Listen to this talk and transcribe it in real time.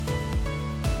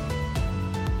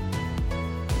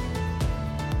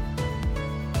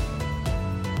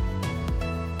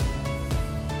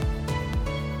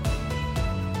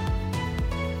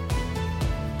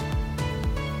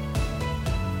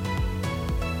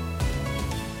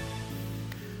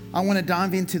I want to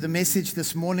dive into the message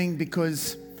this morning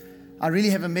because I really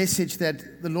have a message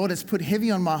that the Lord has put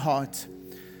heavy on my heart.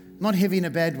 Not heavy in a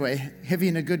bad way, heavy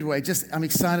in a good way. Just, I'm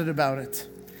excited about it.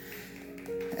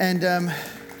 And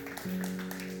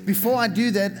before I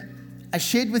do that, I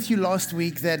shared with you last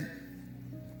week that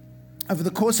over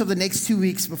the course of the next 2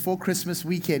 weeks before Christmas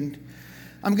weekend,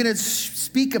 I'm going to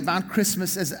speak about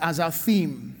Christmas as our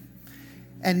theme.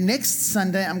 And next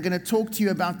Sunday, I'm going to talk to you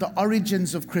about the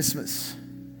origins of Christmas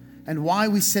and why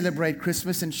we celebrate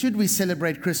Christmas and should we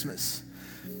celebrate Christmas.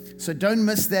 So don't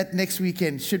miss that next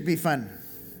weekend. Should be fun.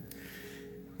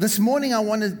 This morning, I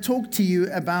want to talk to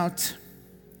you about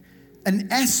an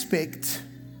aspect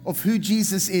of who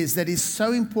Jesus is that is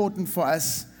so important for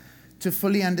us to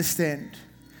fully understand.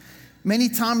 Many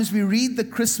times we read the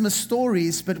Christmas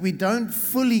stories, but we don't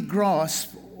fully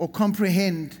grasp or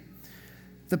comprehend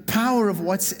the power of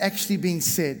what's actually being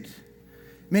said.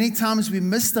 Many times we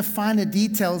miss the finer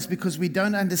details because we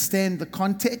don't understand the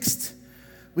context,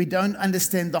 we don't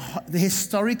understand the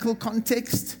historical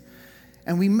context,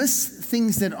 and we miss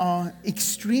things that are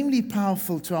extremely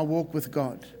powerful to our walk with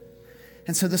God.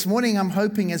 And so this morning I'm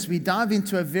hoping as we dive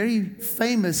into a very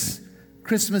famous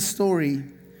Christmas story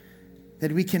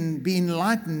that we can be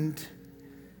enlightened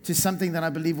to something that I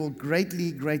believe will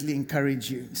greatly, greatly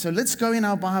encourage you. So let's go in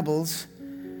our Bibles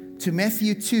to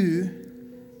Matthew 2,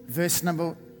 verse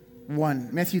number 1.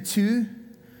 Matthew 2,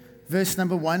 verse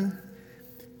number 1.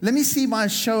 Let me see by a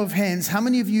show of hands, how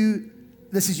many of you,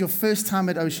 this is your first time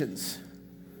at Oceans?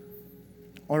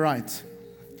 All right.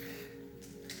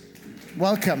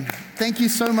 Welcome. Thank you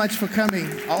so much for coming.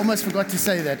 I almost forgot to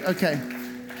say that. Okay.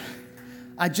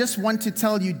 I just want to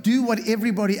tell you, do what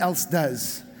everybody else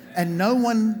does, and no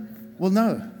one will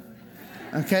know.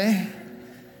 Okay?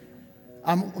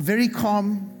 I'm very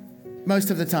calm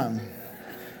most of the time.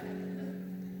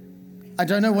 I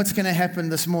don't know what's going to happen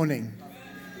this morning.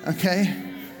 Okay?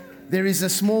 There is a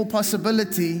small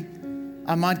possibility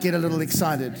I might get a little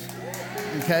excited.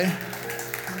 Okay?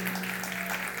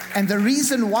 And the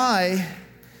reason why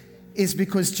is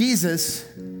because Jesus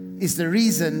is the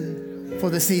reason for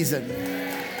the season.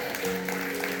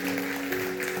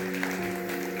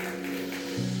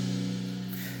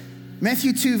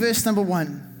 Matthew 2, verse number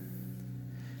 1.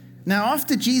 Now,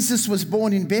 after Jesus was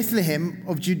born in Bethlehem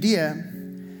of Judea,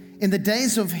 in the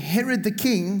days of Herod the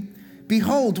king,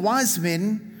 behold, wise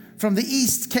men from the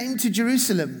east came to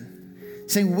Jerusalem,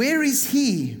 saying, "Where is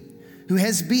he who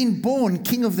has been born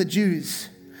King of the Jews?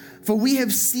 For we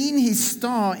have seen his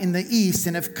star in the east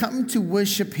and have come to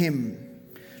worship him."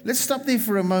 Let's stop there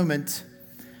for a moment.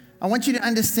 I want you to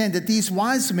understand that these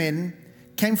wise men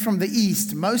came from the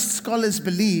east. Most scholars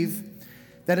believe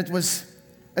that it was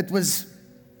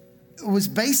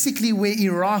basically where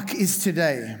Iraq is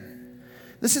today.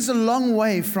 This is a long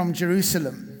way from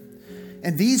Jerusalem.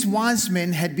 And these wise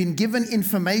men had been given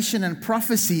information and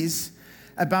prophecies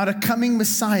about a coming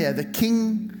Messiah, the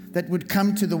king that would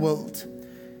come to the world.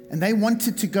 And they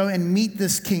wanted to go and meet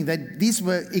this king. These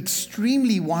were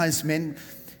extremely wise men.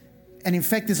 And in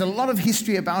fact, there's a lot of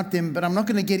history about them, but I'm not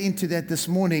going to get into that this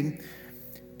morning.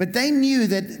 But they knew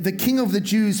that the King of the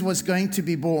Jews was going to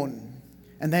be born.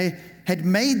 And they had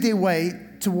made their way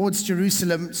towards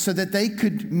Jerusalem so that they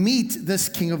could meet this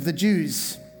King of the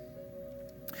Jews.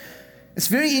 It's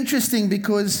very interesting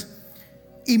because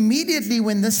immediately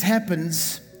when this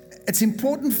happens, it's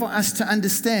important for us to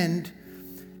understand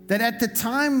that at the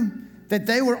time that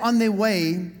they were on their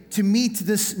way to meet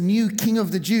this new King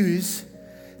of the Jews,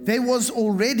 there was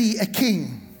already a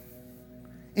king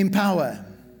in power.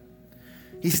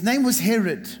 His name was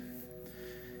Herod.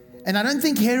 And I don't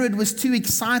think Herod was too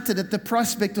excited at the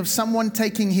prospect of someone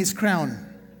taking his crown.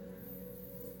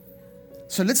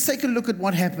 So let's take a look at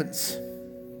what happens.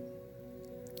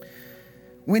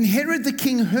 When Herod the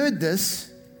king heard this,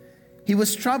 he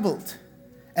was troubled,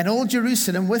 and all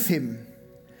Jerusalem with him.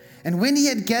 And when he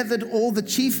had gathered all the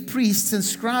chief priests and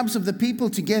scribes of the people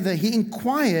together, he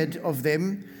inquired of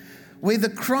them where the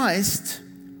Christ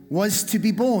was to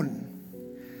be born.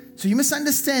 So you must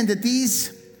understand that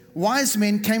these wise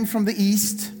men came from the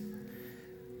east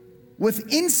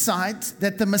with insight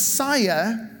that the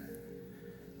Messiah,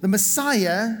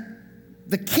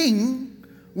 the king,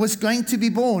 was going to be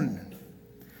born.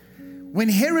 When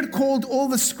Herod called all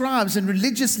the scribes and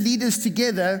religious leaders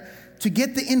together to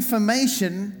get the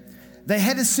information, they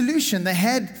had a solution. They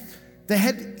had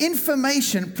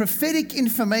information, prophetic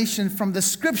information from the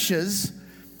scriptures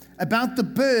about the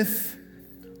birth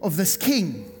of this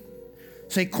king.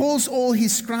 So he calls all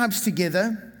his scribes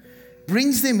together,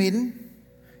 brings them in,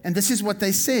 and this is what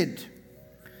they said.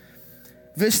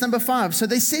 Verse number 5. So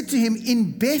they said to him,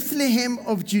 "In Bethlehem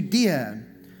of Judea,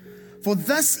 For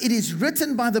thus it is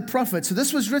written by the prophet. So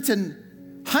this was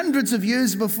written hundreds of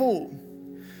years before.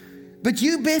 But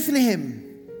you, Bethlehem,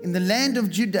 in the land of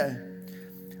Judah,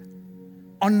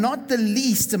 are not the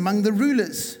least among the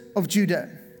rulers of Judah.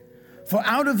 For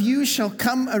out of you shall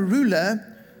come a ruler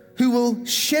who will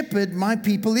shepherd my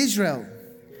people Israel.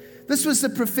 This was the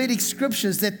prophetic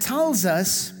scriptures that tells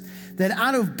us that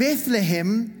out of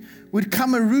Bethlehem would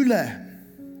come a ruler.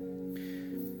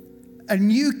 A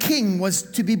new king was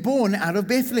to be born out of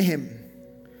Bethlehem.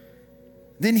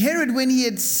 Then Herod, when he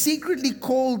had secretly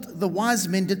called the wise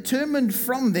men, determined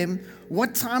from them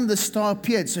what time the star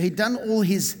appeared. So he'd done all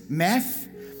his math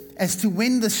as to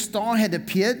when the star had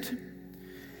appeared.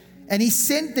 And he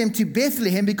sent them to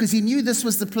Bethlehem because he knew this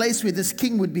was the place where this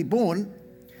king would be born.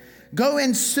 Go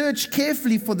and search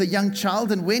carefully for the young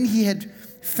child, and when you have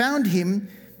found him,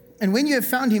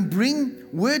 bring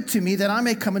word to me that I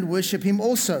may come and worship him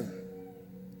also.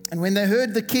 And when they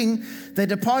heard the king, they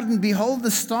departed, and behold,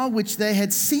 the star which they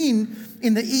had seen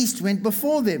in the east went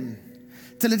before them,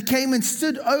 till it came and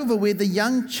stood over where the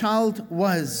young child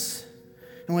was.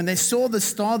 And when they saw the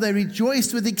star, they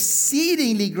rejoiced with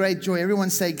exceedingly great joy. Everyone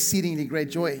say exceedingly great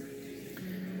joy.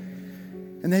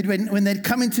 And when they'd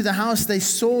come into the house, they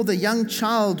saw the young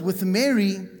child with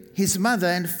Mary, his mother,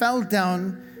 and fell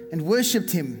down and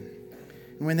worshipped him.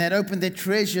 And when they had opened their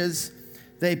treasures,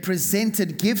 they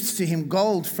presented gifts to him,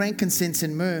 gold, frankincense,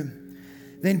 and myrrh.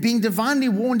 Then, being divinely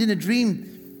warned in a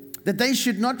dream that they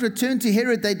should not return to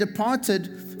Herod, they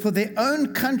departed for their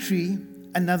own country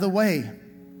another way.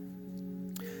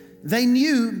 They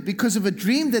knew, because of a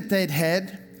dream that they'd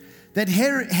had, that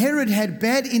Herod had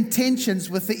bad intentions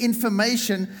with the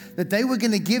information that they were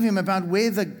going to give him about where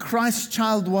the Christ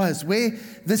child was, where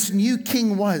this new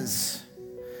king was.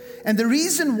 And the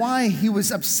reason why he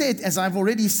was upset, as I've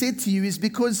already said to you, is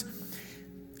because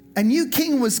a new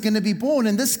king was going to be born,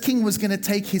 and this king was going to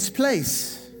take his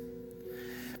place.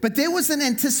 But there was an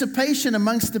anticipation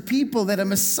amongst the people that a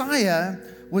Messiah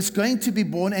was going to be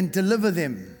born and deliver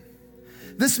them.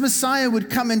 This Messiah would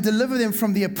come and deliver them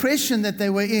from the oppression that they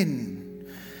were in.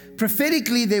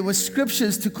 Prophetically, there were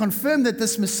scriptures to confirm that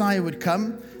this Messiah would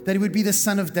come, that he would be the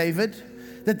son of David,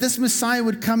 that this Messiah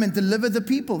would come and deliver the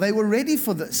people. They were ready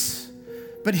for this.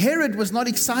 But Herod was not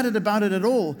excited about it at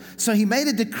all. So he made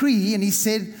a decree, and he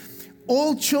said,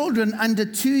 all children under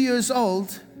 2 years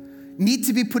old need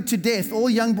to be put to death. All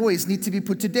young boys need to be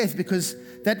put to death, because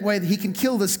that way he can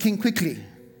kill this king quickly.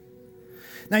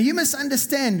 Now you must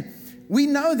understand, we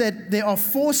know that there are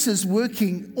forces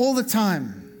working all the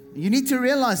time. You need to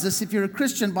realize this. If you're a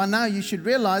Christian by now, you should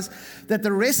realize that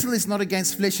the wrestle is not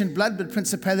against flesh and blood, but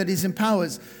principalities and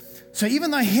powers. So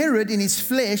even though Herod in his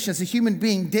flesh as a human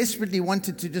being desperately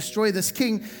wanted to destroy this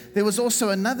king, there was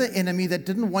also another enemy that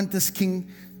didn't want this king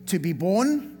to be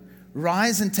born,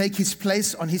 rise and take his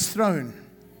place on his throne.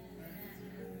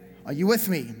 Are you with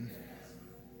me?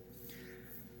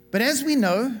 But as we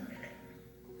know,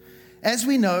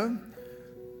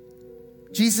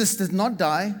 Jesus did not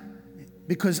die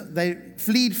because they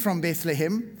fled from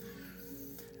Bethlehem.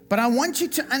 But I want you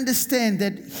to understand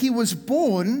that he was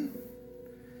born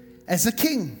as a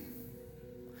king.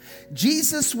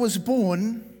 Jesus was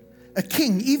born a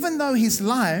king, even though his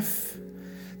life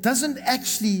doesn't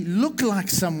actually look like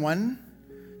someone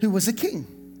who was a king.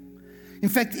 In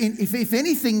fact, if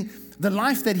anything, the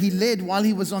life that he led while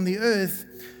he was on the earth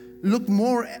looked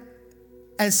more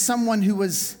as someone who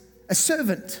was a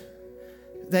servant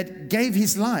that gave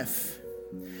his life.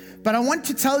 But I want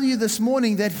to tell you this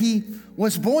morning that he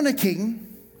was born a king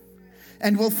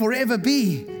and will forever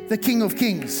be the King of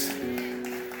Kings.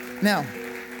 Now,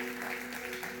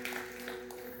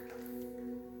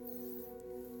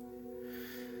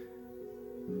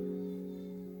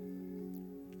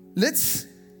 let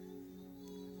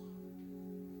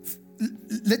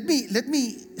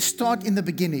me start in the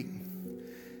beginning.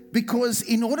 Because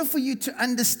in order for you to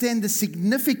understand the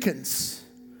significance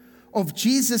of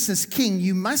Jesus as king,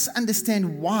 you must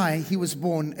understand why he was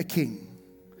born a king.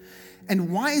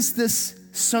 And why is this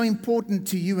so important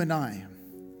to you and I?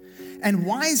 And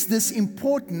why is this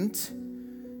important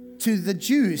to the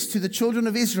Jews, to the children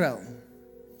of Israel?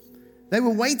 They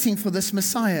were waiting for this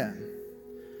Messiah.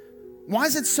 Why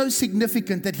is it so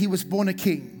significant that he was born a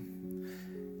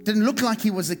king? Didn't look like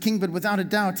he was a king, but without a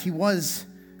doubt he was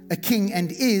a king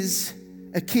and is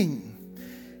a king.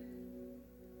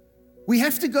 We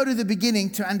have to go to the beginning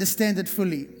to understand it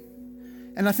fully.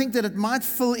 And I think that it might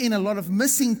fill in a lot of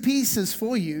missing pieces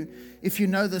for you if you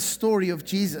know the story of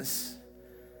Jesus,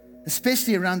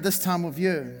 especially around this time of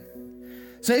year.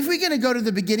 So if we're going to go to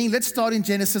the beginning, let's start in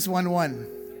Genesis 1:1.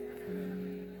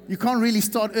 You can't really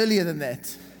start earlier than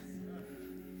that.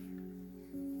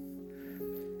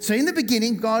 So in the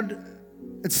beginning, God,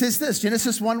 it says this,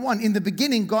 Genesis 1:1, in the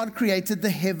beginning, God created the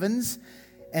heavens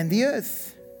and the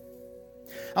earth.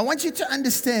 I want you to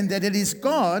understand that it is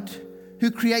God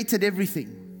who created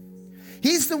everything.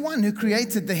 He's the one who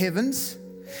created the heavens.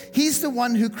 He's the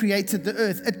one who created the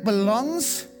earth. It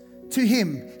belongs to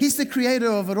Him. He's the creator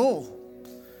of it all.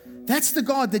 That's the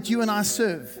God that you and I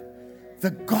serve. The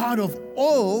God of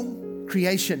all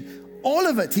creation. All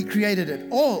of it, He created it.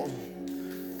 All.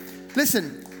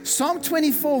 Listen, Psalm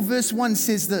 24 verse 1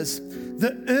 says this.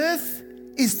 The earth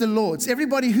is the Lord's.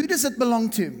 Everybody, who does it belong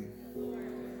to?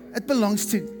 It belongs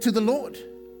to the Lord.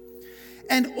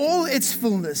 And all its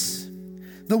fullness,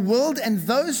 the world and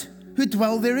those who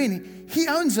dwell therein. He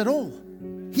owns it all.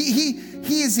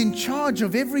 He is in charge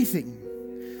of everything.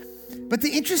 But the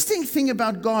interesting thing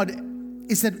about God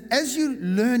is that as you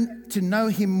learn to know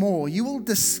Him more, you will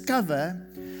discover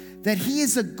that He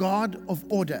is a God of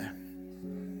order.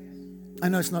 I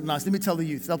know it's not nice. Let me tell the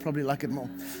youth. They'll probably like it more.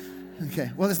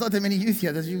 Okay. Well, there's not that many youth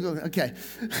here. Okay.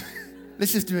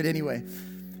 Let's just do it anyway.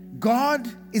 God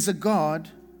is a God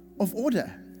of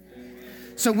order.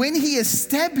 So when He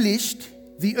established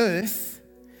the earth,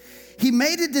 He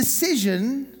made a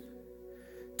decision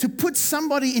to put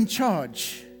somebody in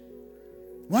charge.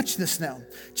 Watch this now.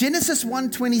 Genesis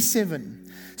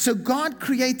 1:27. So God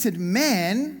created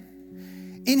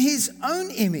man in His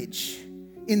own image.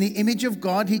 In the image of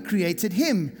God, He created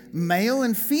him. Male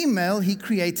and female, He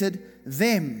created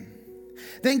them.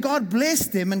 Then God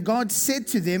blessed them, and God said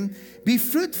to them, be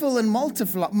fruitful and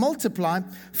multiply,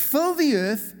 fill the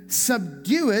earth,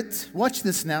 subdue it. Watch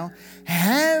this now.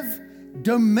 Have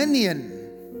dominion.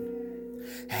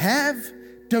 Have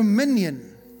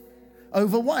dominion.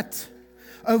 Over what?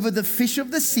 Over the fish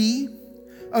of the sea,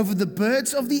 over the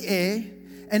birds of the air,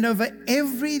 and over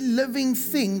every living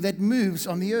thing that moves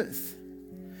on the earth.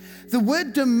 The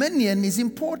word dominion is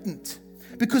important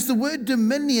because the word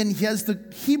dominion here is the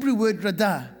Hebrew word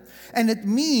radah, and it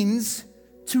means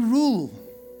to rule.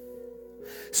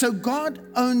 So God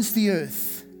owns the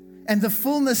earth and the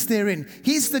fullness therein.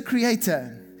 He's the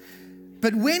creator.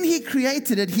 But when He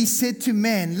created it, He said to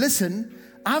man, listen,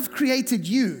 I've created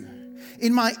you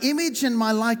in my image and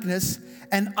my likeness,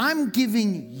 and I'm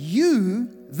giving you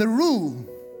the rule.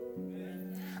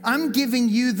 I'm giving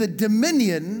you the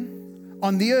dominion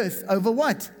on the earth over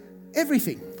what?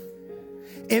 Everything.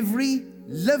 Every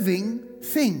living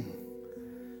thing.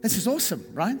 This is awesome,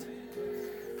 right?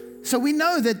 So we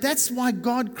know that that's why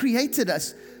God created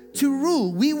us, to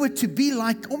rule. We were to be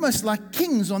almost like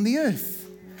kings on the earth.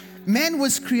 Man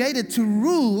was created to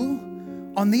rule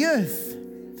on the earth.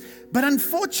 But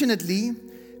unfortunately,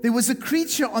 there was a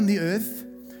creature on the earth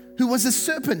who was a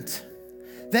serpent.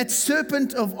 That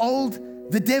serpent of old,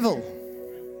 the devil.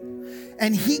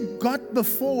 And he got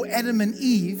before Adam and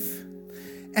Eve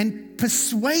and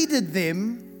persuaded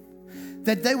them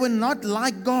that they were not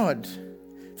like God,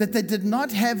 that they did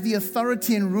not have the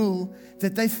authority and rule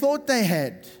that they thought they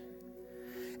had.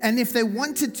 And if they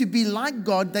wanted to be like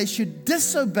God, they should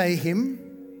disobey Him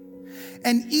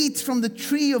and eat from the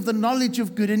tree of the knowledge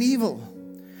of good and evil,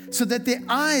 so that their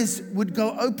eyes would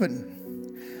go open.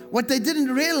 What they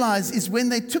didn't realize is when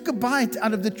they took a bite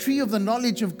out of the tree of the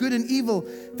knowledge of good and evil,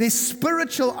 their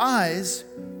spiritual eyes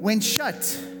went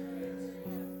shut.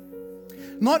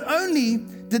 Not only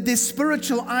did their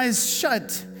spiritual eyes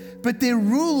shut, but their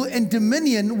rule and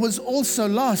dominion was also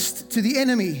lost to the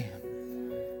enemy.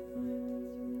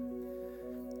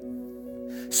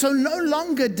 So no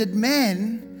longer did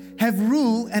man have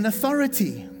rule and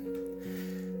authority.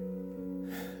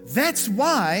 That's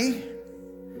why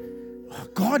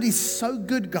God is so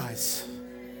good, guys.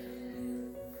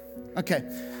 Okay,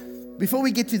 before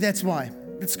we get to that's why,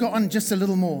 let's go on just a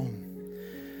little more.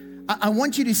 I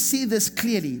want you to see this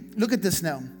clearly. Look at this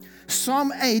now.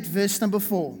 Psalm 8, verse number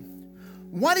 4.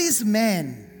 What is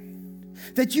man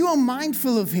that you are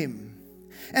mindful of him,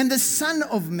 and the son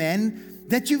of man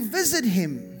that you visit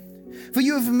him? For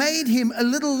you have made him a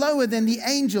little lower than the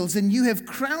angels, and you have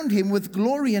crowned him with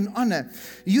glory and honor.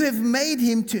 You have made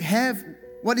him to have,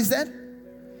 what is that?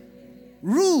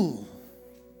 Rule,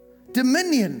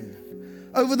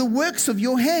 dominion over the works of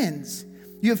your hands.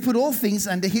 You have put all things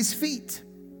under his feet.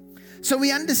 So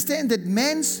we understand that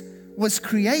man was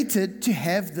created to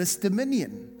have this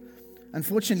dominion.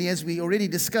 Unfortunately, as we already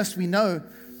discussed, we know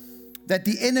that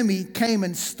the enemy came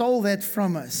and stole that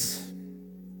from us.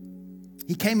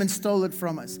 He came and stole it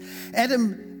from us.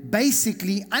 Adam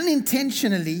basically,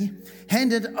 unintentionally,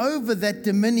 handed over that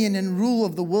dominion and rule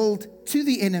of the world to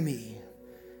the enemy.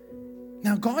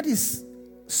 Now, God is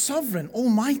sovereign,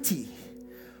 almighty.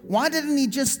 Why didn't He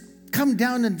just come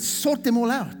down and sort them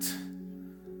all out?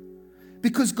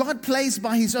 Because God plays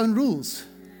by his own rules.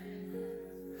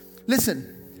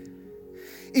 Listen,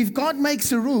 if God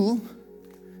makes a rule,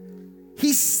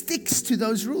 he sticks to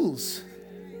those rules.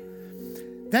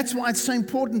 That's why it's so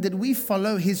important that we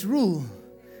follow his rule.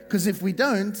 Because if we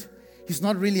don't, he's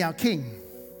not really our king.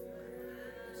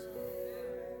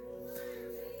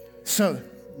 So,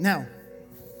 now,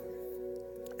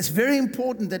 it's very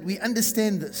important that we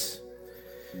understand this.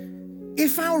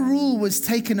 If our rule was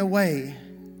taken away,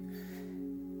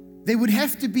 there would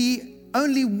have to be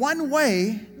only one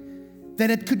way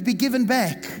that it could be given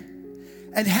back.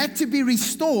 It had to be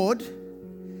restored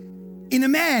in a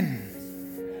man.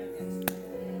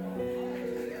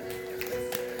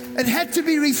 It had to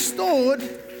be restored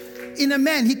in a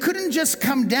man. He couldn't just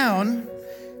come down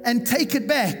and take it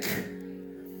back.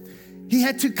 He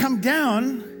had to come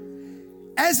down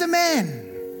as a man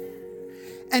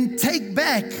and take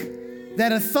back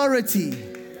that authority,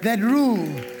 that rule,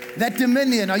 that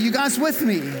dominion. Are you guys with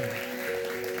me?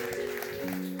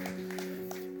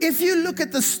 If you look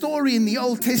at the story in the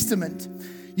Old Testament,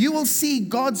 you will see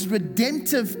God's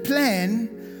redemptive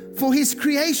plan for his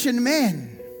creation man.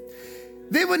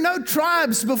 There were no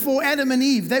tribes before Adam and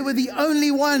Eve. They were the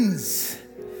only ones.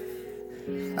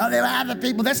 Oh, there were other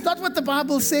people. That's not what the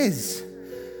Bible says.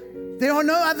 There are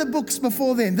no other books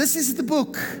before then. This is the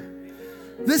book.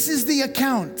 This is the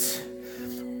account.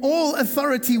 All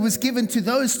authority was given to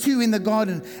those two in the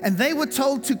garden, and they were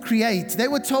told to create. They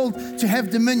were told to have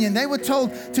dominion. They were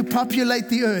told to populate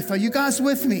the earth. Are you guys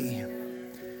with me?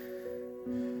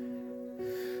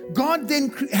 God then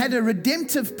had a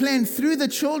redemptive plan through the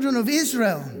children of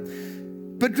Israel.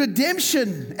 But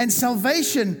redemption and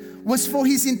salvation was for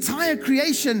his entire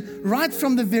creation right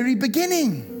from the very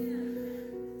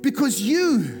beginning. Because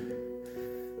you,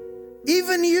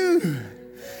 even you,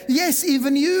 yes,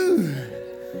 even you,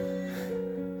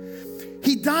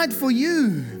 he died for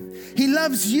you. He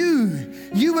loves you.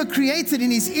 You were created in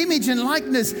his image and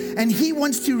likeness, and he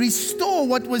wants to restore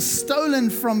what was stolen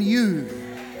from you.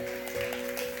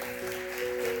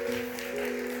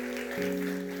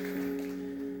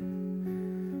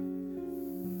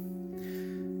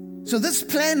 So this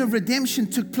plan of redemption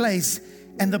took place,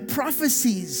 and the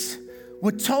prophecies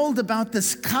were told about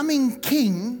this coming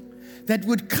king that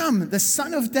would come. The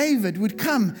son of David would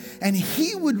come, and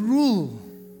he would rule.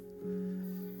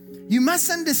 You must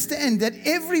understand that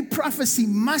every prophecy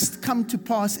must come to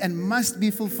pass and must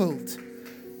be fulfilled.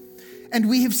 And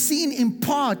we have seen in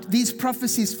part these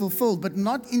prophecies fulfilled, but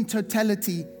not in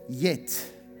totality yet.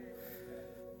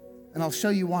 And I'll show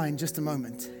you why in just a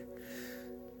moment.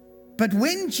 But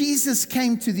when Jesus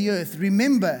came to the earth,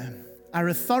 remember, our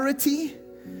authority,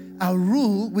 our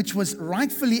rule, which was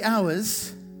rightfully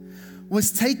ours,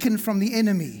 was taken from the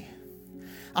enemy.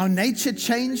 Our nature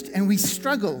changed, and we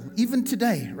struggle even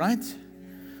today, right?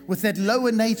 With that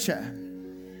lower nature.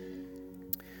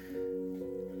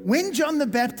 When John the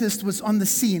Baptist was on the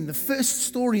scene, the first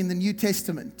story in the New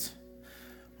Testament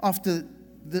after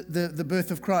the birth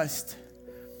of Christ,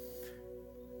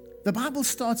 the Bible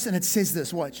starts and it says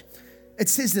this, watch. It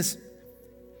says this,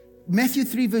 Matthew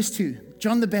 3 verse 2,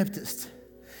 John the Baptist.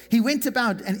 He went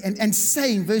about and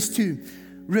saying, verse 2,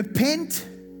 repent,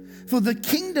 for the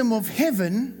kingdom of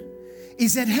heaven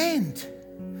is at hand.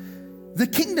 The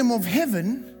kingdom of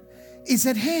heaven is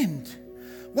at hand.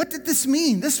 What did this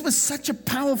mean? This was such a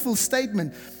powerful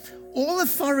statement. All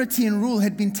authority and rule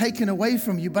had been taken away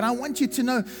from you, but I want you to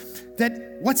know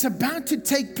that what's about to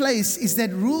take place is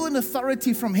that rule and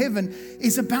authority from heaven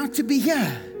is about to be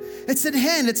here. It's at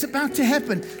hand. It's about to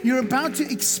happen. You're about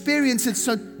to experience it.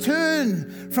 So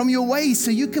turn from your ways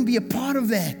so you can be a part of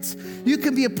that. You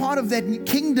can be a part of that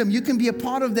kingdom. You can be a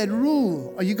part of that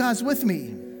rule. Are you guys with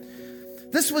me?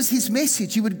 This was his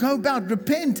message. He would go about,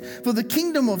 repent, for the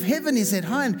kingdom of heaven is at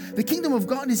hand. The kingdom of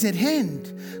God is at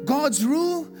hand. God's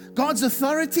rule, God's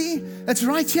authority, that's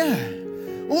right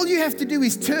here. All you have to do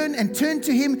is turn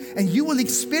to him, and you will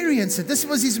experience it. This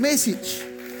was his message.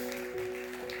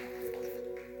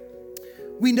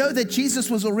 We know that Jesus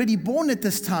was already born at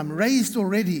this time, raised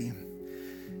already.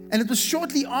 And it was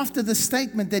shortly after the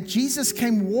statement that Jesus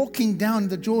came walking down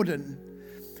the Jordan,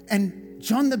 and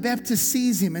John the Baptist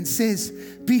sees him and says,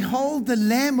 behold the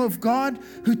Lamb of God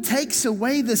who takes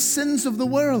away the sins of the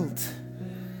world.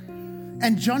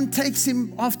 And John takes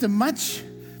him after much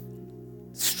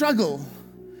struggle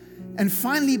and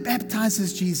finally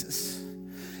baptizes Jesus.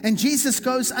 And Jesus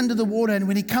goes under the water, and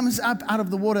when he comes up out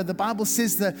of the water, the Bible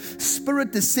says the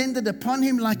Spirit descended upon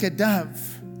him like a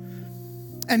dove.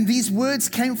 And these words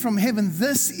came from heaven,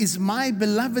 this is my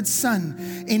beloved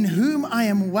Son, in whom I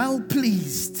am well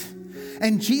pleased.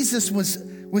 And Jesus was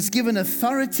was given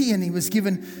authority, and he was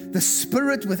given the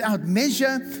Spirit without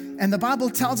measure. And the Bible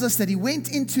tells us that he went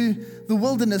into the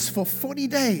wilderness for 40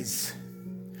 days.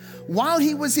 While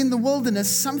he was in the wilderness,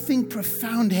 something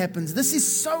profound happens. This is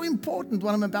so important,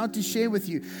 what I'm about to share with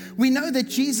you. We know that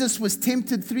Jesus was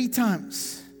tempted 3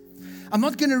 times. I'm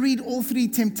not going to read all 3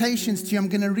 temptations to you. I'm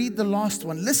going to read the last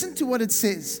one. Listen to what it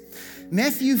says.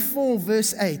 Matthew 4,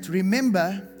 verse 8.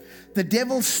 Remember, the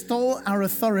devil stole our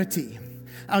authority,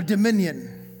 our dominion.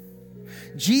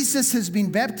 Jesus has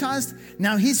been baptized.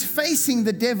 Now he's facing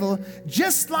the devil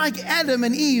just like Adam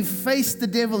and Eve faced the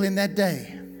devil in that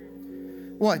day.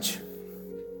 Watch.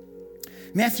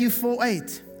 Matthew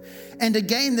 4:8. And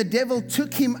again the devil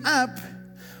took him up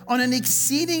on an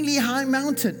exceedingly high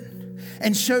mountain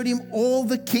and showed him all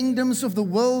the kingdoms of the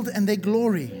world and their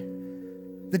glory.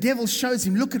 The devil shows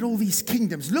him, look at all these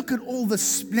kingdoms. Look at all this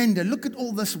splendor. Look at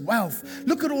all this wealth.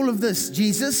 Look at all of this,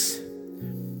 Jesus.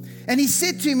 And he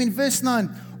said to him in verse 9,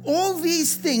 all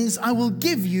these things I will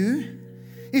give you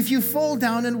if you fall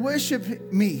down and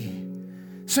worship me.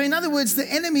 So in other words,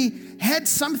 the enemy had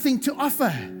something to offer.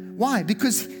 Why?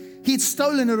 Because he'd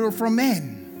stolen it all from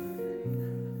man.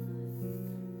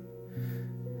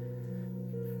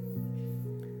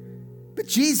 But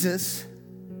Jesus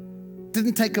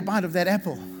didn't take a bite of that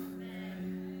apple.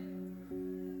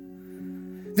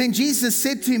 Then Jesus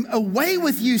said to him, away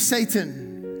with you, Satan.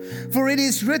 For it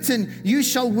is written, you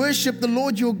shall worship the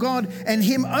Lord your God, and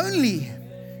him only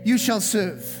you shall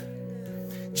serve.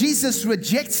 Jesus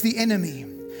rejects the enemy,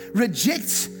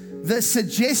 rejects the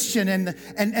suggestion and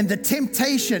the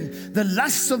temptation, the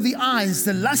lusts of the eyes,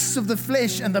 the lusts of the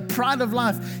flesh, and the pride of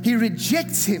life. He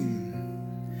rejects him.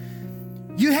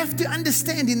 You have to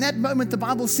understand, in that moment, the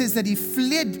Bible says that he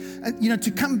fled,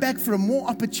 to come back for a more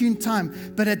opportune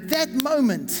time. But at that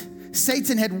moment,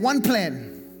 Satan had one plan.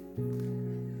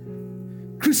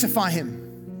 Crucify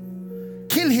him.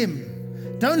 Kill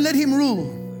him. Don't let him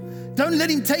rule. Don't let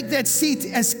him take that seat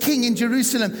as king in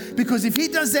Jerusalem, because if he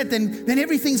does that, then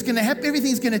everything's going to happen.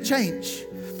 Everything's going to change.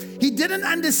 He didn't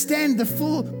understand the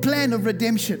full plan of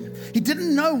redemption. He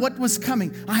didn't know what was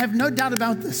coming. I have no doubt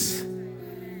about this.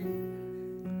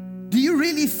 Do you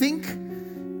really think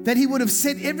that he would have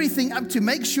set everything up to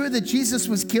make sure that Jesus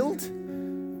was killed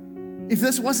if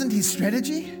this wasn't his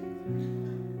strategy?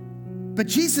 But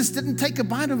Jesus didn't take a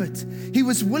bite of it. He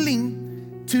was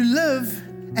willing to live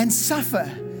and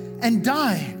suffer and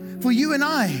die for you and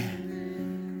I,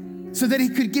 so that he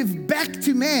could give back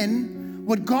to man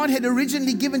what God had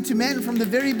originally given to man from the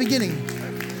very beginning.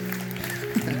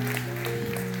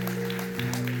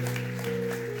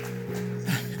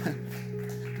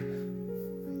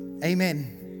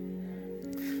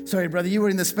 Amen. Sorry, brother, you were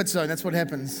in the spit zone. That's what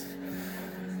happens.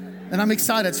 And I'm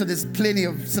excited, so there's plenty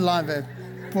of saliva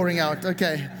pouring out.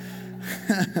 Okay.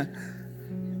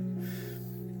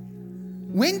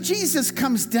 When Jesus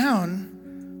comes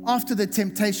down after the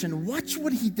temptation, watch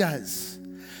what he does.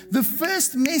 The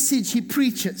first message he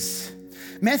preaches,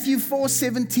 Matthew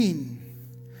 4:17.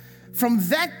 From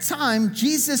that time,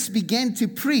 Jesus began to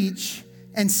preach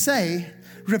and say,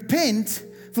 repent,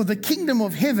 for the kingdom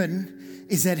of heaven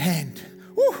is at hand.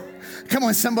 Woo. Come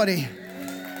on, somebody.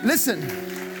 Listen.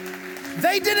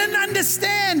 They didn't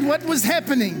understand what was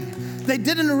happening. They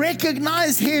didn't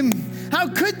recognize him. How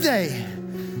could they?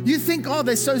 You think,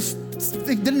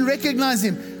 they didn't recognize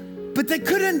him. But they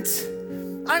couldn't.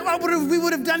 We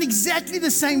would have done exactly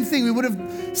the same thing. We would have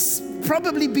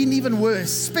probably been even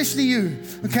worse, especially you.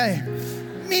 Okay.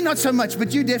 Me, not so much,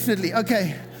 but you definitely.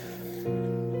 Okay.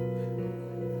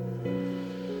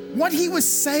 What he was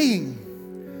saying,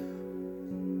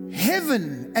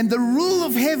 heaven and the rule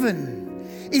of heaven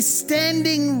is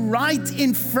standing right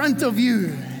in front of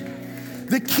you.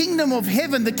 The kingdom of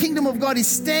heaven, the kingdom of God is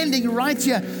standing right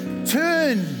here.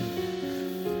 Turn.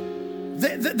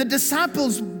 The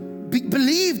disciples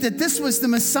believed that this was the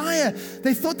Messiah.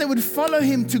 They thought they would follow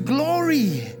him to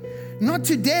glory, not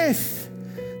to death.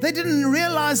 They didn't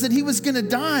realize that he was going to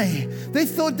die. They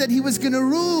thought that he was going to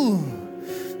rule.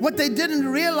 What they didn't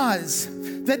realize,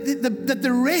 that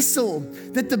the wrestle,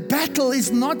 that the battle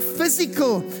is not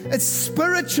physical, it's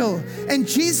spiritual. And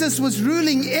Jesus was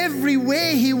ruling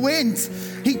everywhere he went.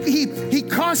 He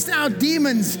cast out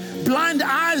demons. Blind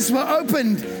eyes were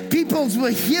opened. Peoples were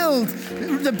healed.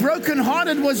 The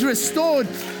brokenhearted was restored.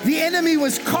 The enemy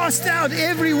was cast out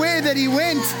everywhere that he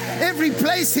went. Every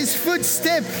place his foot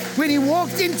stepped. When he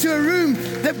walked into a room,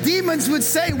 the demons would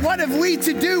say, what have we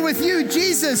to do with you,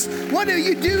 Jesus? What are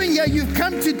you doing here? You've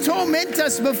come to torment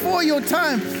us before your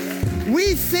time.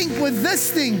 We think with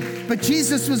this thing, but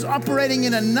Jesus was operating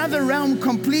in another realm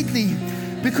completely.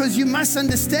 Because you must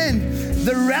understand,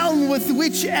 the realm with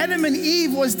which Adam and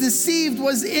Eve was deceived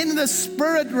was in the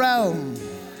spirit realm.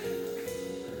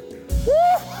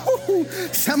 Woo!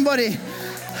 Somebody.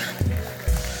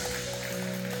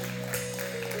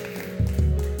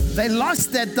 They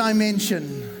lost that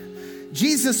dimension.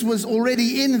 Jesus was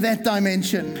already in that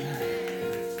dimension.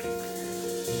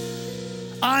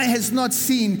 Eye has not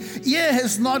seen, ear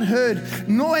has not heard,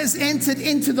 nor has entered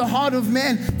into the heart of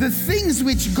man the things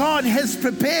which God has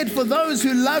prepared for those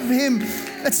who love Him.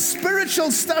 It's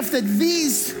spiritual stuff that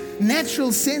these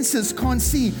natural senses can't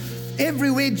see.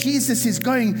 Everywhere Jesus is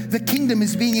going, the kingdom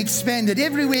is being expanded.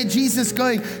 Everywhere Jesus is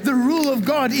going, the rule of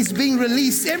God is being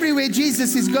released. Everywhere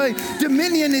Jesus is going,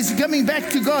 dominion is coming back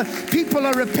to God. People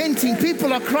are repenting.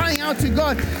 People are crying out to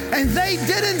God. And they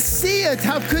didn't see it.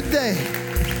 How could they?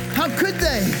 How could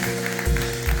they?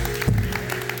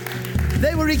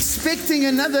 They were expecting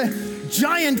another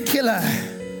giant killer.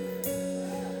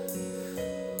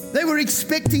 They were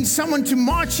expecting someone to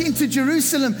march into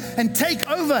Jerusalem and take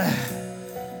over.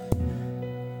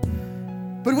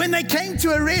 But when they came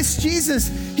to arrest Jesus,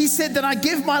 He said that I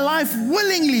give my life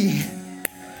willingly.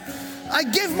 I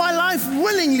give my life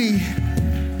willingly.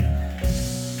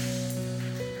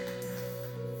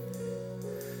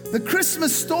 The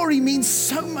Christmas story means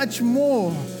so much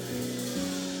more.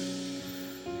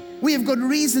 We have got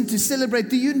reason to celebrate.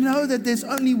 Do you know that there's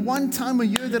only one time a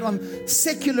year that on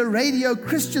secular radio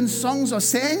Christian songs are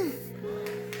sang?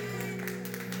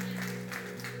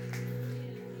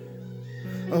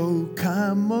 Oh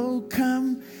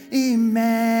come,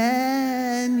 Emmanuel.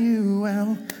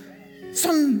 It's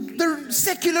on the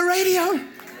secular radio.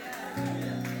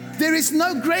 There is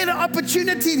no greater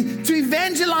opportunity to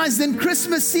evangelize than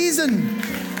Christmas season,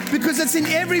 because it's in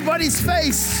everybody's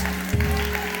face.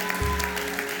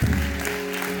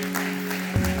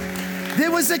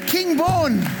 There was a king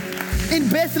born in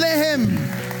Bethlehem.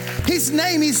 His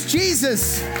name is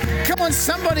Jesus. Come on,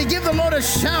 somebody, give the Lord a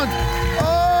shout.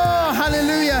 Oh,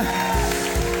 hallelujah.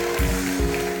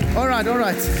 All right.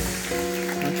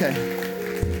 Okay.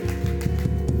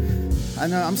 I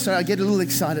know, I'm sorry, I get a little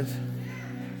excited.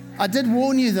 I did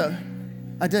warn you though.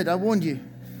 I warned you.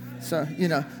 So,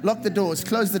 lock the doors,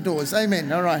 close the doors.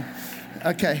 Amen. All right.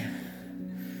 Okay.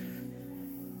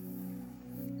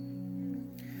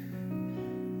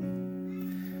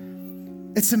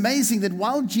 It's amazing that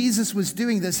while Jesus was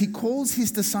doing this, He calls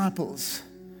His disciples.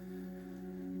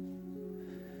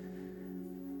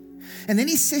 And then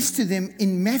He says to them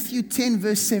in Matthew 10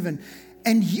 verse 7,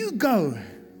 and you go,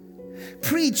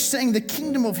 preach, saying the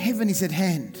kingdom of heaven is at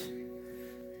hand.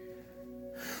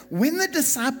 When the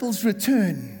disciples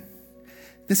return,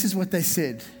 this is what they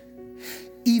said.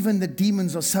 Even the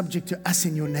demons are subject to us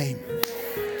in your name.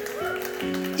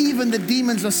 Even the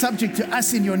demons are subject to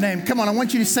us in your name. Come on, I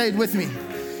want you to say it with me.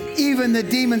 Even the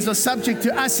demons are subject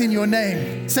to us in your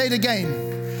name. Say it again.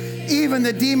 Even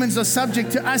the demons are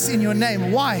subject to us in your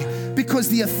name. Why? Because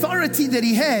the authority that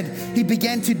He had, He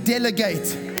began to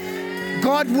delegate.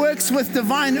 God works with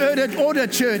divine order,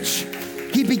 church.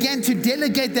 He began to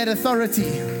delegate that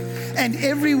authority. And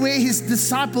everywhere His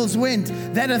disciples went,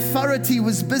 that authority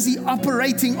was busy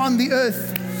operating on the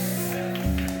earth.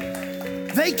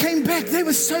 They came back. They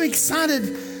were so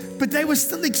excited, but they were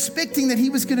still expecting that He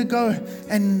was going to go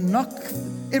and knock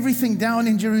everything down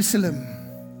in Jerusalem,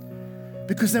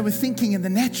 because they were thinking in the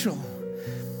natural.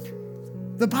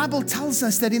 The Bible tells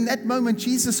us that in that moment,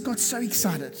 Jesus got so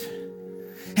excited.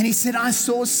 And He said, I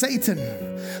saw Satan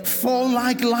fall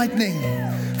like lightning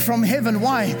from heaven.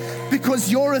 Why? Because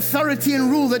your authority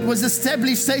and rule that was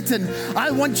established, Satan,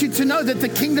 I want you to know that the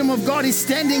kingdom of God is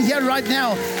standing here right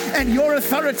now, and your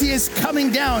authority is coming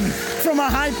down from a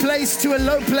high place to a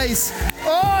low place.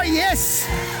 Oh, yes.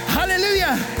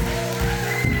 Hallelujah.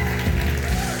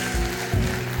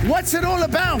 What's it all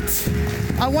about?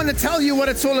 I want to tell you what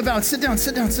it's all about. Sit down.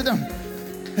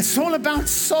 It's all about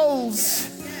souls.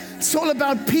 It's all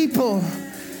about people.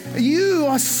 You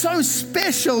are so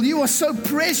special. You are so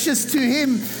precious to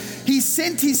Him. He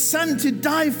sent His Son to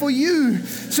die for you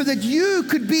so that you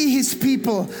could be His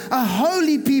people, a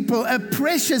holy people, a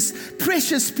precious,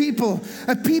 precious people,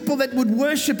 a people that would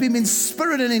worship Him in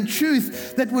spirit and in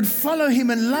truth, that would follow Him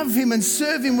and love Him and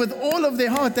serve Him with all of their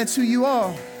heart. That's who you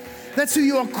are. That's who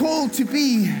you are called to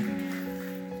be.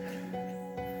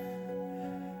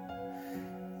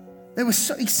 They were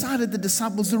so excited, the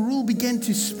disciples. The rule began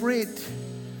to spread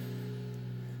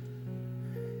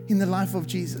in the life of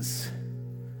Jesus.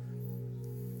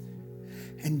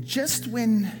 And just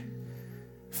when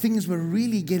things were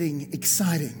really getting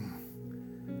exciting,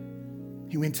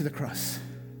 He went to the cross.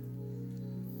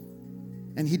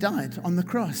 And He died on the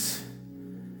cross.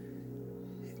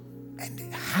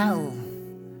 hell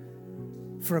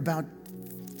for about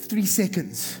 3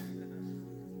 seconds,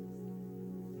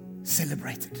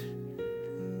 celebrated.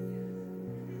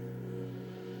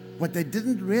 What they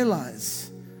didn't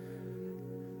realize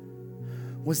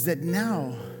was that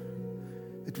now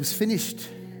it was finished.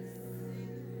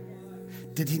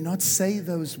 Did he not say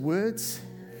those words?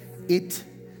 It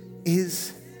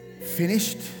is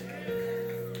finished.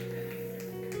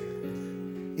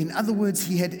 In other words,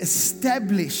 he had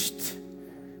established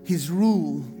his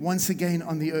rule once again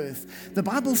on the earth. The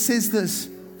Bible says this,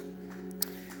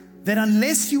 that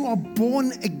unless you are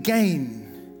born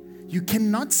again, you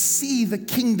cannot see the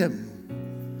kingdom.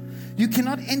 You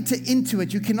cannot enter into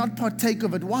it. You cannot partake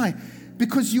of it. Why?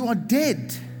 Because you are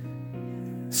dead.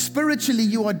 Spiritually,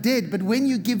 you are dead. But when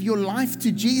you give your life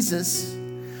to Jesus,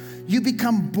 you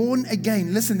become born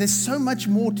again. Listen, there's so much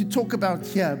more to talk about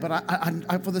here, but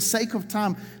I, for the sake of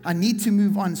time, I need to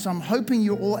move on. So I'm hoping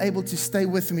you're all able to stay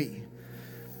with me.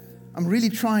 I'm really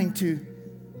trying to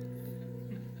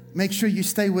make sure you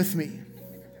stay with me.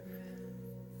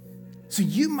 So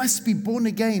you must be born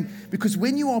again, because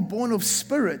when you are born of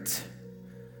spirit,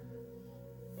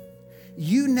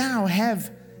 you now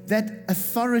have that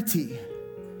authority.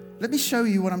 Let me show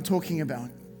you what I'm talking about.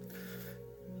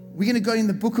 We're going to go in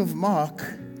the book of Mark,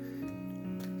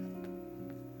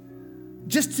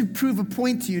 just to prove a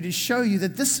point to you, to show you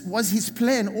that this was his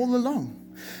plan all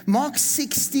along. Mark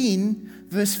 16,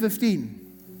 verse 15.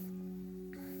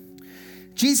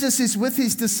 Jesus is with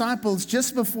his disciples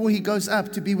just before he goes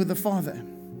up to be with the Father.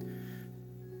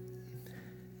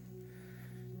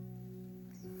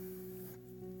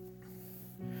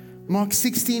 Mark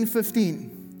 16,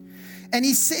 15. And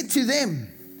he said to them,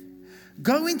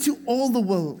 go into all the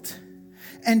world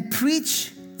and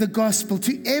preach the gospel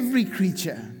to every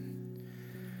creature.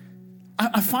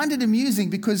 I find it amusing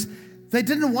because they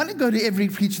didn't want to go to every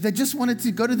creature. They just wanted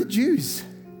to go to the Jews.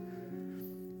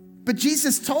 But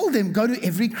Jesus told them, go to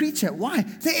every creature. Why?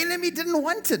 The enemy didn't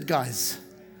want it, guys.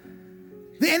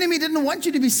 The enemy didn't want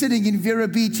you to be sitting in Vera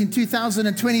Beach in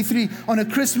 2023 on a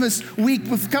Christmas week,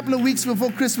 with a couple of weeks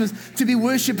before Christmas, to be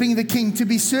worshiping the King, to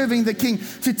be serving the King,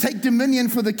 to take dominion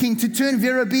for the King, to turn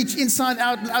Vera Beach inside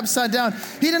out and upside down.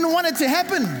 He didn't want it to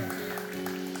happen.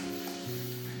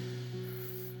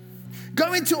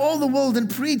 Go into all the world and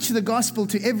preach the gospel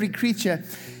to every creature.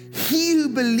 He who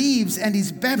believes and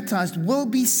is baptized will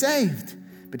be saved,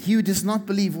 but he who does not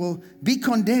believe will be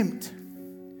condemned.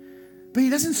 But he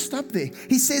doesn't stop there.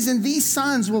 He says, and these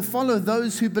signs will follow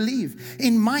those who believe.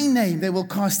 In my name they will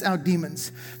cast out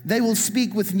demons. They will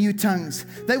speak with new tongues.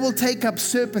 They will take up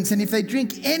serpents, and if they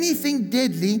drink anything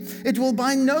deadly, it will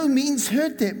by no means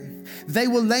hurt them. They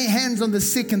will lay hands on the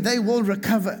sick and they will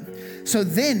recover. So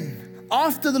then,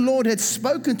 after the Lord had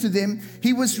spoken to them,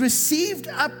 he was received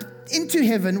up into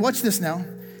heaven, watch this now,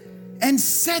 and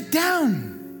sat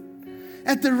down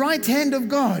at the right hand of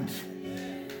God.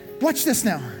 Watch this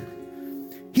now.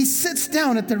 He sits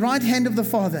down at the right hand of the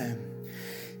Father.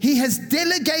 He has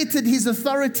delegated his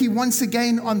authority once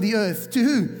again on the earth. To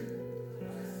who?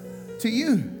 To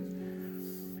you.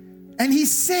 And he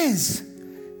says,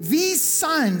 these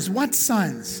signs, what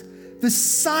signs? The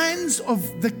signs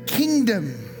of the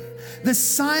kingdom, the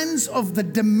signs of the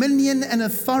dominion and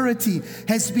authority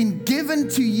has been given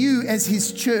to you as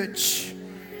his church,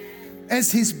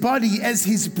 as his body, as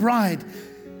his bride.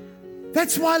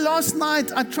 That's why last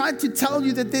night I tried to tell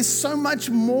you that there's so much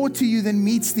more to you than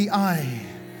meets the eye.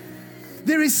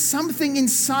 There is something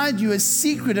inside you, a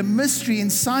secret, a mystery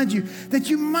inside you that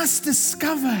you must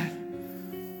discover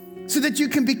so that you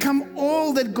can become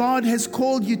all that God has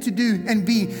called you to do and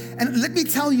be. And let me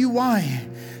tell you why.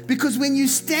 Because when you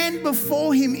stand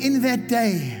before him in that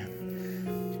day,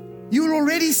 you're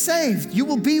already saved. You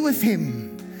will be with him.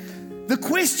 The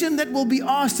question that will be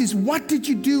asked is, what did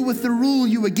you do with the rule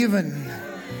you were given?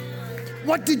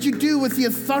 What did you do with the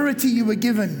authority you were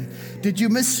given? Did you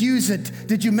misuse it?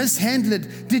 Did you mishandle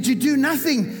it? Did you do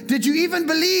nothing? Did you even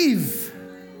believe?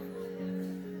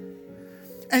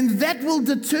 And that will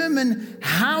determine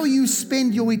how you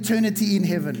spend your eternity in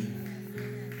heaven.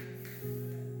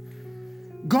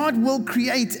 God will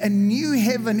create a new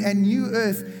heaven and new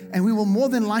earth, and we will more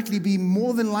than likely be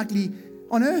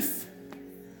on earth.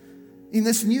 In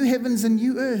this new heavens and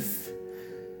new earth,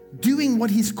 doing what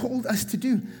he's called us to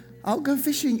do. I'll go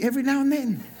fishing every now and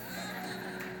then.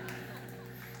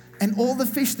 And all the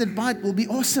fish that bite will be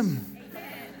awesome.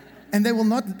 And I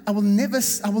will never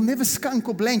skunk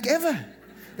or blank ever.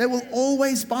 They will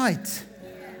always bite.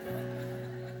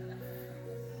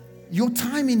 Your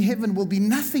time in heaven will be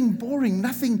nothing boring,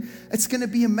 nothing. It's going to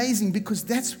be amazing because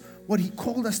that's what he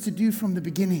called us to do from the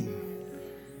beginning.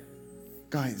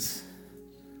 Guys,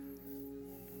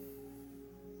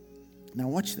 Now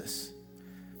watch this.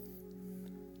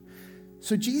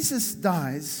 So Jesus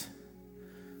dies,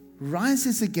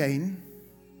 rises again.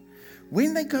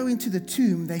 When they go into the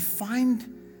tomb, they find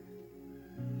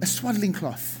a swaddling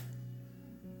cloth.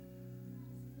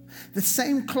 The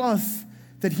same cloth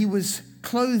that he was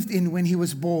clothed in when he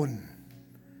was born.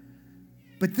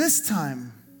 But this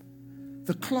time,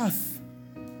 the cloth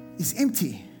is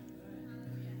empty.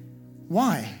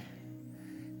 Why?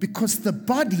 Because the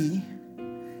body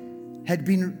had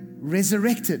been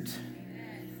resurrected.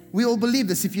 We all believe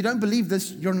this. If you don't believe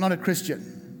this, you're not a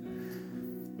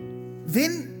Christian.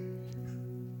 Then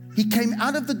he came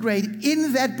out of the grave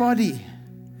in that body,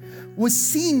 was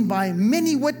seen by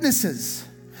many witnesses,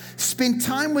 spent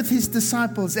time with his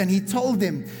disciples, and he told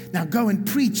them, now go and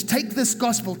preach, take this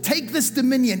gospel, take this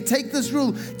dominion, take this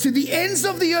rule to the ends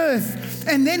of the earth.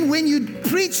 And then when you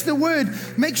preach the word,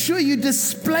 make sure you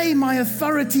display my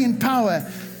authority and power.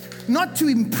 Not to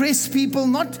impress people,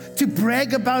 not to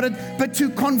brag about it, but to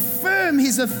confirm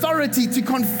his authority, to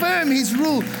confirm his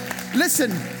rule.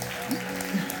 Listen,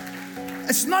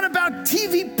 it's not about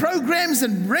TV programs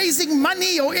and raising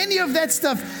money or any of that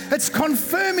stuff. It's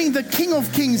confirming the King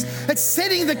of Kings. It's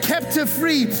setting the captive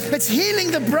free. It's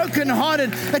healing the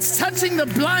brokenhearted. It's touching the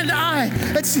blind eye.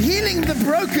 It's healing the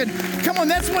broken. Come on,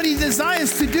 that's what he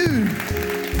desires to do.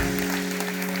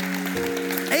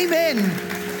 Amen.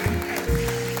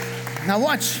 Now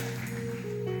watch.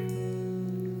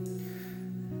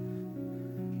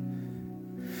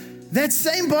 That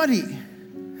same body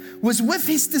was with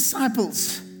his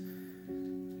disciples,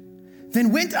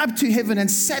 then went up to heaven and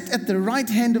sat at the right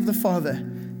hand of the Father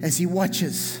as he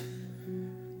watches.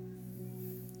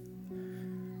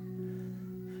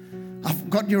 I've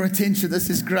got your attention. This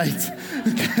is great.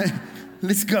 Okay,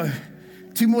 let's go.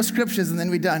 2 more scriptures and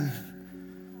then we're done.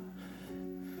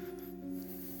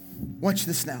 Watch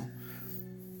this now.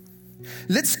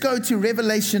 Let's go to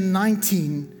Revelation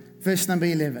 19, verse number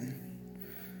 11.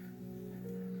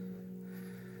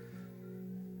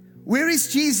 Where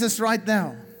is Jesus right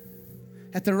now?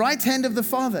 At the right hand of the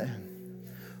Father,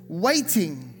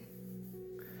 waiting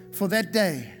for that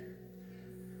day.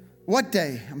 What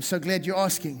day? I'm so glad you're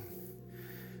asking.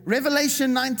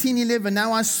 Revelation 19:11.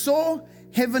 Now I saw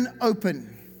heaven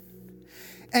open,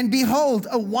 and behold,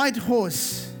 a white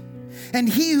horse, and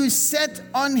he who sat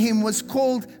on him was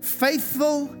called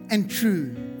Faithful and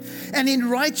True, and in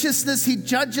righteousness he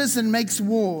judges and makes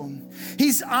war.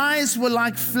 His eyes were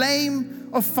like flame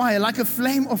of fire, like a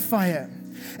flame of fire.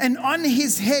 And on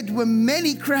his head were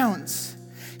many crowns.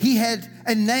 He had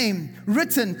a name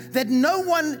written that no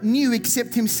one knew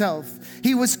except himself.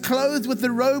 He was clothed with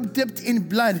a robe dipped in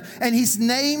blood, and his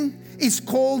name is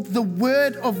called the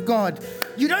Word of God.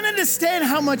 You don't understand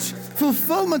how much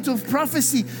fulfillment of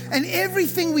prophecy and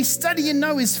everything we study and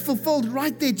know is fulfilled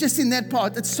right there, just in that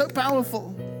part. It's so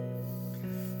powerful.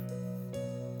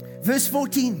 Verse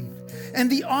 14. And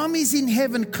the armies in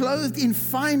heaven, clothed in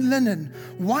fine linen,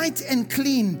 white and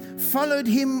clean, followed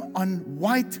him on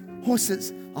white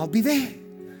horses. I'll be there.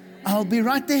 I'll be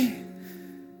right there.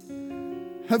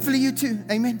 Hopefully you too.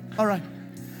 Amen. All right.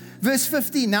 Verse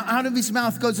 15. Now out of his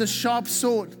mouth goes a sharp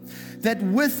sword, that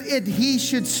with it he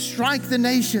should strike the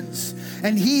nations.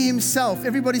 And he himself,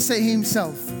 everybody say he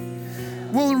himself,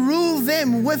 will rule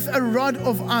them with a rod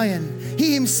of iron.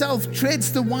 He himself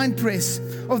treads the winepress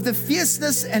of the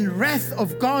fierceness and wrath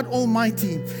of God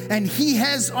Almighty. And he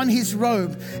has on his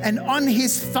robe and on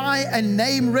his thigh a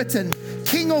name written,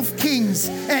 King of Kings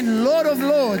and Lord of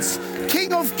Lords.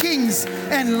 King of Kings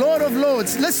and Lord of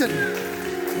Lords. Listen.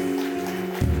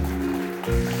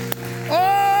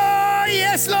 Oh,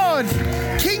 yes, Lord.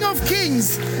 King of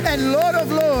Kings and Lord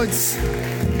of Lords.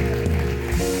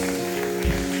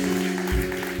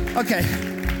 Okay.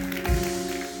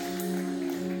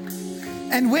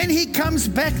 And when he comes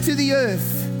back to the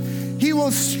earth, he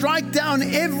will strike down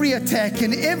every attack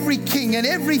and every king and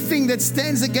everything that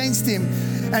stands against him.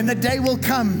 And the day will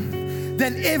come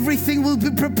that everything will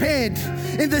be prepared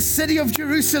in the city of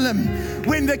Jerusalem,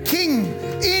 when the king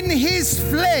in his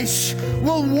flesh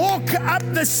will walk up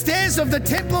the stairs of the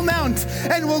Temple Mount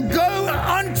and will go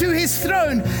onto his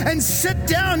throne and sit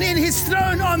down in his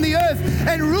throne on the earth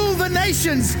and rule the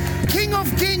nations. King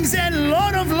of Kings and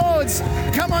Lord of Lords.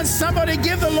 Come on, somebody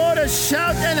give the Lord a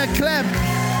shout and a clap.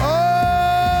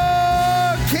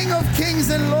 Oh, King of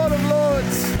Kings and Lord of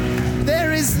Lords.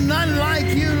 There is none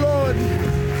like you, Lord.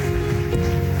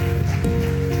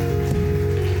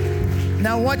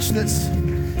 Now watch this.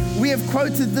 We have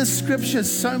quoted this scripture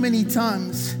so many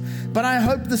times, but I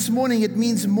hope this morning it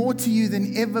means more to you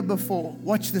than ever before.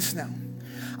 Watch this now.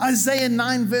 Isaiah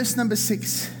 9, verse number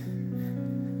 6.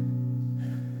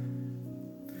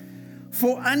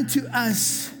 For unto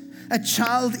us a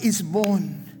child is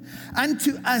born,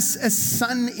 unto us a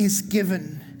son is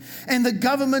given, and the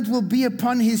government will be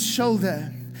upon his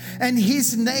shoulder, and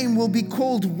his name will be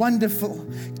called Wonderful,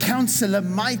 Counselor,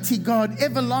 Mighty God,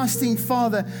 Everlasting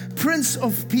Father, Prince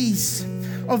of Peace.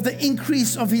 Of the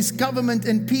increase of his government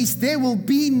and peace, there will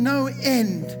be no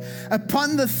end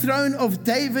upon the throne of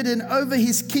David and over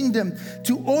his kingdom,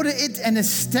 to order it and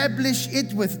establish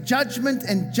it with judgment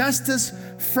and justice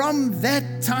from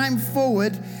that time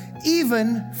forward,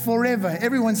 even forever.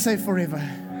 Everyone say forever.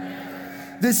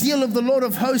 The zeal of the Lord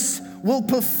of hosts will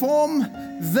perform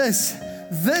this.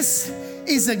 This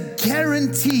is a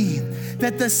guarantee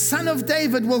that the Son of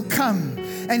David will come,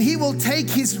 and he will take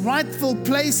his rightful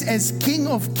place as King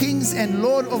of Kings and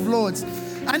Lord of Lords.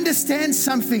 Understand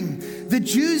something. The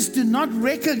Jews do not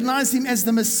recognize him as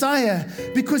the Messiah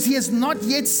because he has not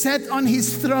yet sat on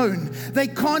his throne. They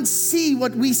can't see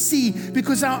what we see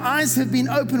because our eyes have been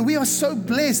opened. We are so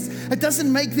blessed. It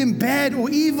doesn't make them bad or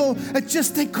evil. It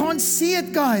just, they can't see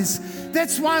it, guys.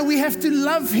 That's why we have to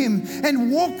love him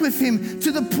and walk with him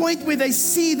to the point where they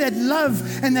see that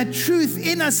love and that truth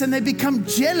in us, and they become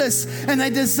jealous and they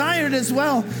desire it as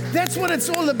well. That's what it's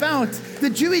all about. The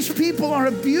Jewish people are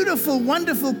a beautiful,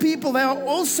 wonderful people. They are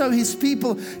also his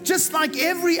people, just like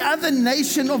every other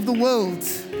nation of the world.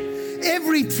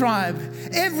 Every tribe,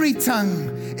 every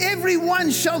tongue,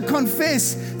 everyone shall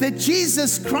confess that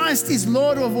Jesus Christ is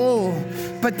Lord of all.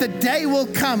 But the day will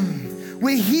come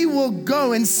where he will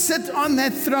go and sit on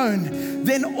that throne.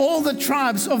 Then all the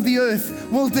tribes of the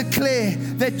earth will declare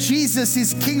that Jesus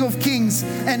is King of Kings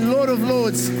and Lord of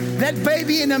Lords. That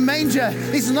baby in a manger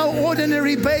is no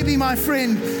ordinary baby, my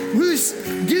friend.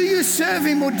 Do you serve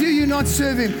him or do you not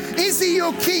serve him? Is he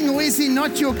your king or is he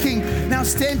not your king? Now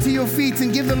stand to your feet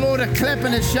and give the Lord a clap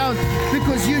and a shout,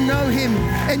 because you know him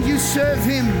and you serve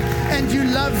him and you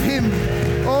love him.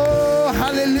 Oh,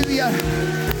 hallelujah.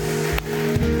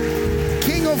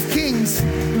 King of Kings,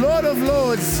 Lord of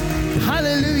Lords.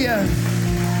 Hallelujah.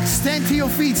 Stand to your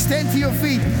feet. Stand to your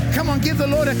feet. Come on, give the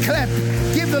Lord a clap.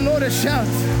 Give the Lord a shout.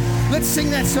 Let's sing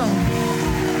that song.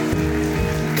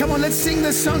 Come on, let's sing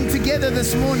this song together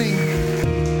this morning.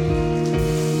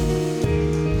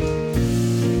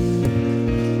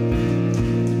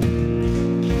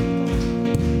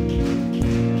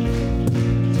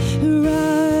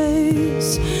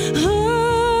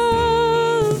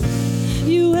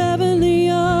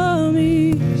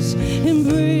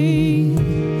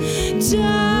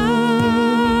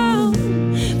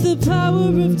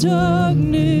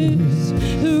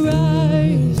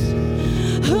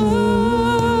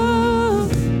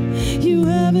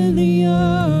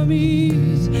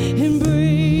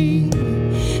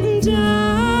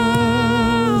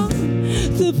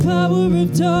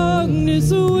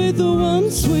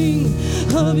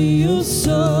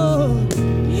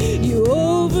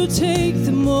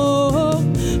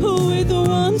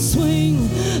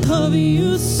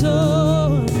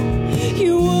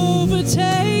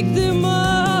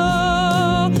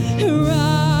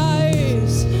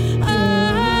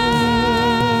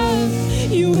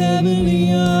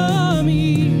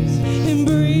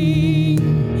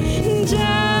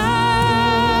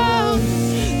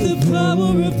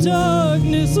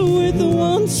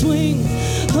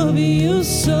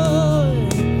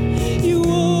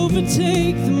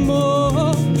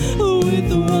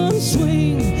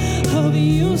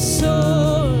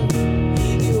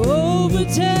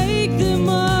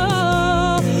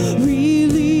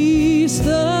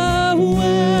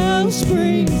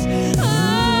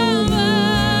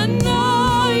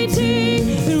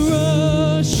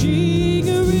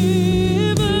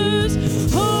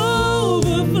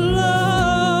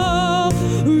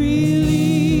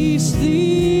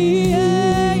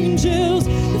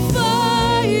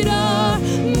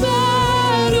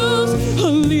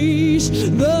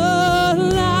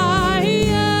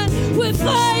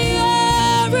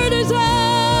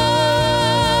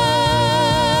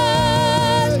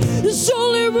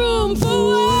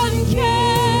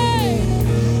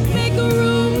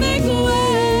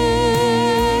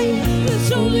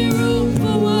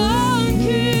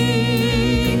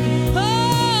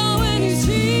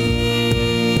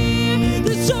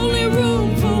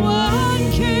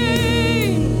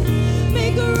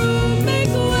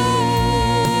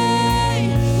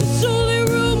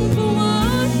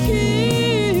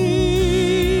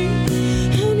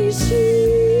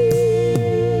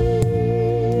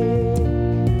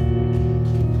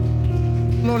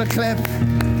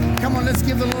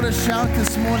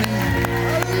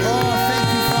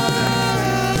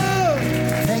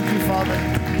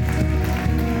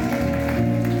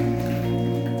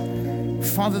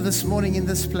 Father, this morning in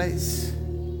this place,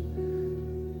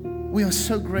 we are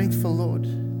so grateful, Lord,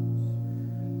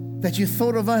 that you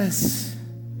thought of us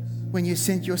when you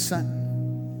sent your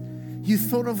Son. You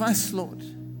thought of us, Lord.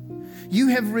 You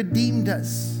have redeemed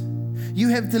us. You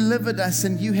have delivered us,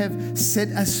 and you have set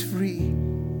us free.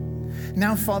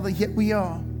 Now, Father, here we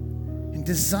are and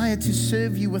desire to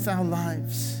serve you with our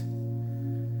lives,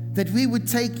 that we would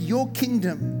take your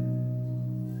kingdom,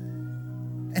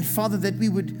 and Father, that we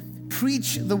would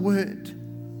preach the word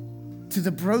to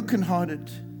the brokenhearted,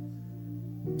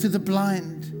 to the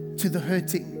blind, to the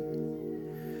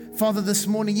hurting. Father, this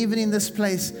morning, even in this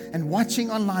place and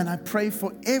watching online, I pray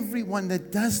for everyone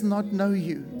that does not know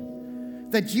you,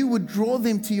 that you would draw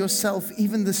them to yourself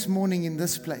even this morning in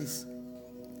this place.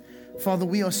 Father,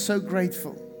 we are so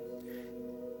grateful.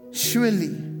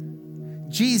 Surely,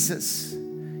 Jesus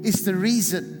is the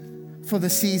reason for the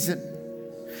season.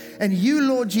 And you,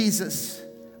 Lord Jesus,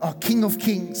 are King of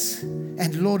Kings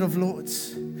and Lord of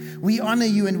Lords. We honor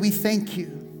you and we thank you.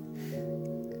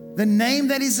 The name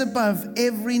that is above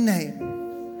every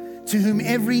name, to whom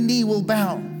every knee will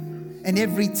bow and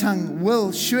every tongue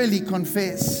will surely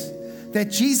confess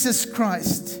that Jesus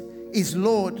Christ is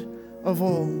Lord of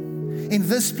all. In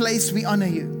this place we honor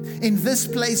you. In this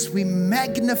place we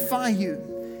magnify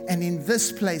you. And in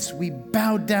this place we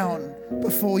bow down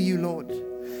before you, Lord.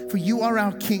 For you are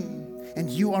our King and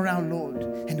you are our Lord.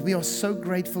 And we are so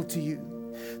grateful to you.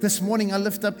 This morning I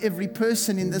lift up every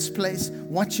person in this place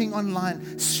watching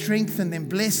online. Strengthen them,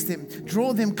 bless them,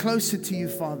 draw them closer to you,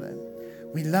 Father.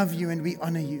 We love you and we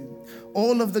honor you.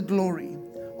 All of the glory,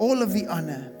 all of the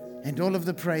honor, and all of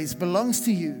the praise belongs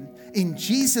to you. In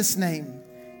Jesus' name,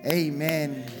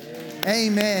 amen.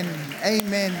 Amen.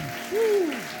 Amen.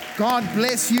 God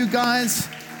bless you guys.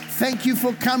 Thank you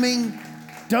for coming.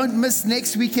 Don't miss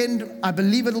next weekend. I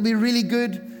believe it'll be really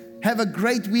good. Have a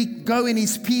great week. Go in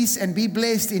His peace and be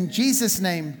blessed in Jesus'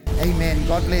 name. Amen.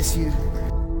 God bless you.